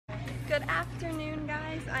Good afternoon,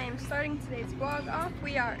 guys. I am starting today's vlog off.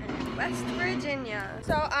 We are in West Virginia.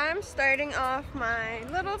 So I'm starting off my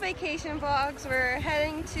little vacation vlogs. We're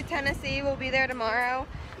heading to Tennessee. We'll be there tomorrow.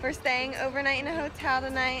 We're staying overnight in a hotel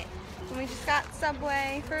tonight. And we just got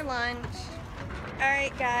Subway for lunch.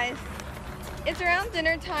 Alright guys, it's around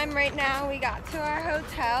dinner time right now. We got to our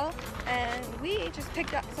hotel and we just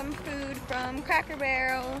picked up some food from Cracker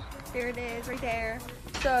Barrel. There it is, right there.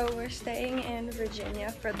 So we're staying in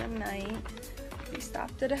Virginia for the night. We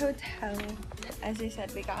stopped at a hotel. As I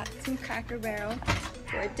said, we got some Cracker Barrel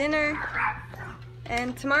for dinner.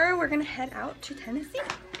 And tomorrow we're gonna head out to Tennessee.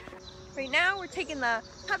 Right now we're taking the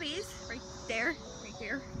puppies, right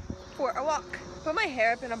here, for a walk. Put my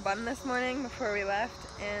hair up in a bun this morning before we left,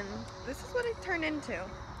 and this is what it turned into.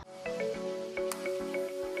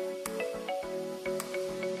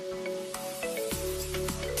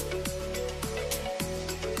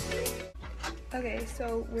 Okay,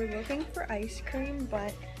 so we're looking for ice cream,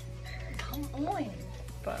 but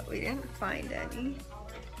we didn't find any.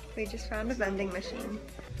 We just found a vending machine.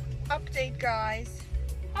 Update, guys.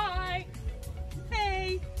 Hi.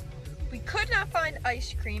 Hey. We could not find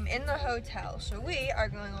ice cream in the hotel, so we are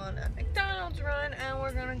going on a McDonald's run and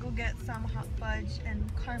we're gonna go get some hot fudge and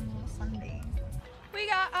caramel sundaes. We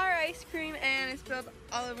got our ice cream and it spilled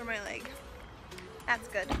all over my leg. That's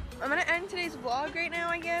good. I'm gonna end today's vlog right now,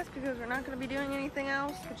 I guess, because we're not gonna be doing anything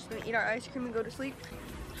else. We're just gonna eat our ice cream and go to sleep.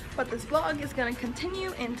 But this vlog is gonna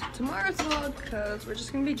continue into tomorrow's vlog because we're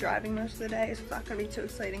just gonna be driving most of the day, so it's not gonna be too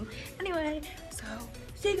exciting. Anyway, so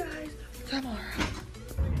see you guys tomorrow.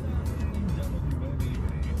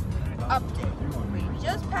 Update. We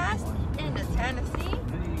just passed into Tennessee.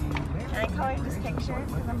 And I colored this picture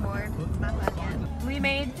because I'm bored. It's not done yet. We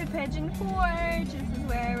made it to Pigeon Forge. This is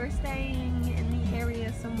where we're staying in the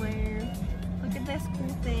area somewhere. Look at this cool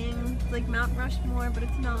thing. It's like Mount Rushmore, but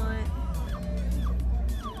it's not.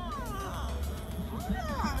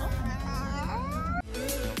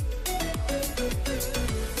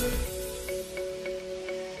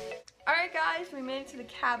 Alright guys, we made it to the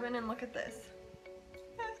cabin and look at this.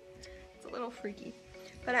 It's a little freaky.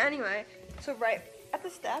 But anyway, so right at the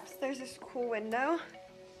steps, there's this cool window.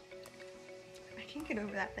 I can't get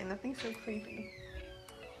over that thing. That thing's so creepy.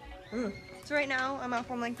 So right now, I'm up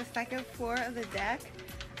on like the second floor of the deck,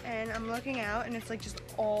 and I'm looking out, and it's like just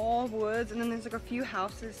all woods, and then there's like a few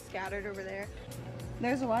houses scattered over there.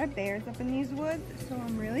 There's a lot of bears up in these woods, so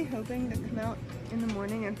I'm really hoping to come out in the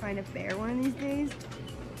morning and find a bear one of these days.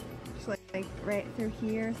 Just like right through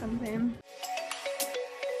here or something.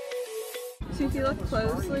 So if you look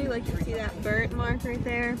closely, like you see that burnt mark right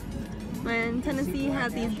there. When Tennessee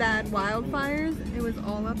had these bad wildfires, it was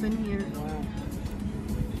all up in here.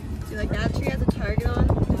 See, like that tree has a target on.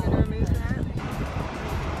 We're gonna remove that.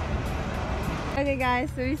 Okay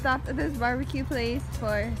guys, so we stopped at this barbecue place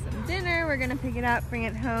for some dinner. We're gonna pick it up, bring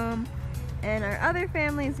it home, and our other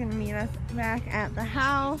family is gonna meet us back at the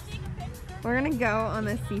house. We're gonna go on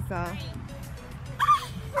this seesaw.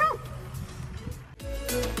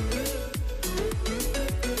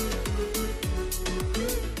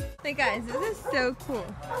 Hey guys, this is so cool.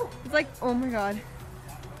 It's like, oh my god,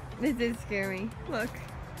 this did scare me. Look,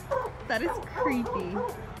 that is creepy.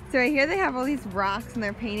 So right here they have all these rocks and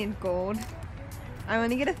they're painted gold. I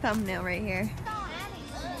want to get a thumbnail right here.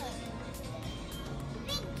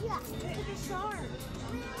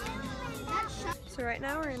 So right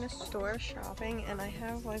now we're in a store shopping and I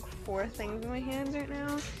have like 4 things in my hands right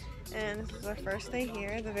now. And this is our first day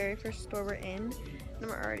here, the very first store we're in. And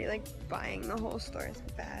we're already like buying the whole store. It's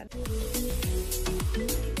bad.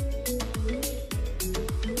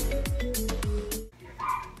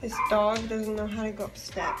 This dog doesn't know how to go up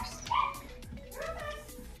steps.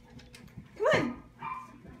 Come on.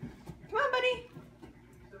 Come on, buddy.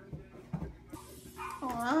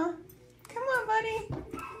 Aw. Come on, buddy.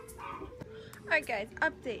 Alright guys,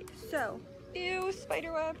 update. So, ew,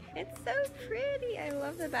 spiderweb. It's so pretty. I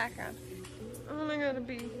love the background. Oh my god, a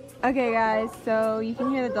bee. Okay guys, so you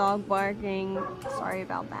can hear the dog barking. Sorry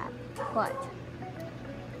about that. But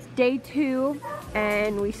it's day 2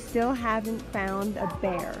 and we still haven't found a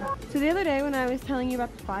bear. So the other day when I was telling you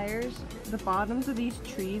about the fires, the bottoms of these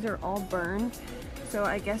trees are all burned. So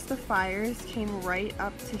I guess the fires came right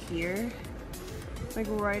up to here. Like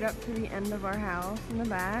right up to the end of our house in the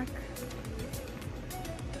back.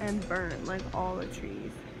 And burned like all the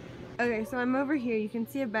trees. Okay, so I'm over here. You can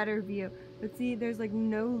see a better view. But see, there's like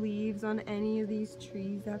no leaves on any of these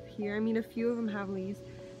trees up here. I mean, a few of them have leaves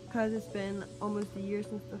because it's been almost a year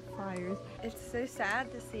since the fires. It's so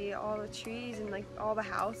sad to see all the trees and like all the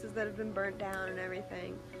houses that have been burnt down and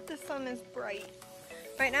everything. The sun is bright.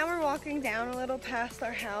 Right now we're walking down a little past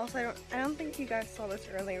our house. I don't think you guys saw this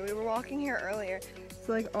earlier. We were walking here earlier.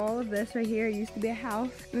 So like all of this right here used to be a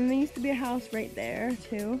house. And then there used to be a house right there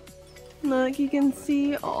too. Look, you can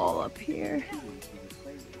see all up here.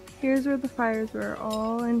 Here's where the fires were,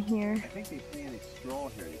 all in here. I think they planted straw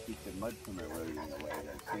here to keep the mud from eroding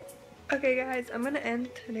away. Okay guys, I'm gonna end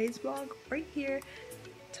today's vlog right here.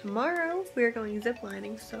 Tomorrow we're going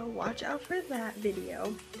ziplining, so watch out for that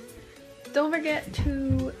video. Don't forget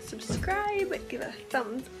to subscribe, give a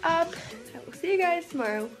thumbs up. I will see you guys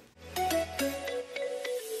tomorrow.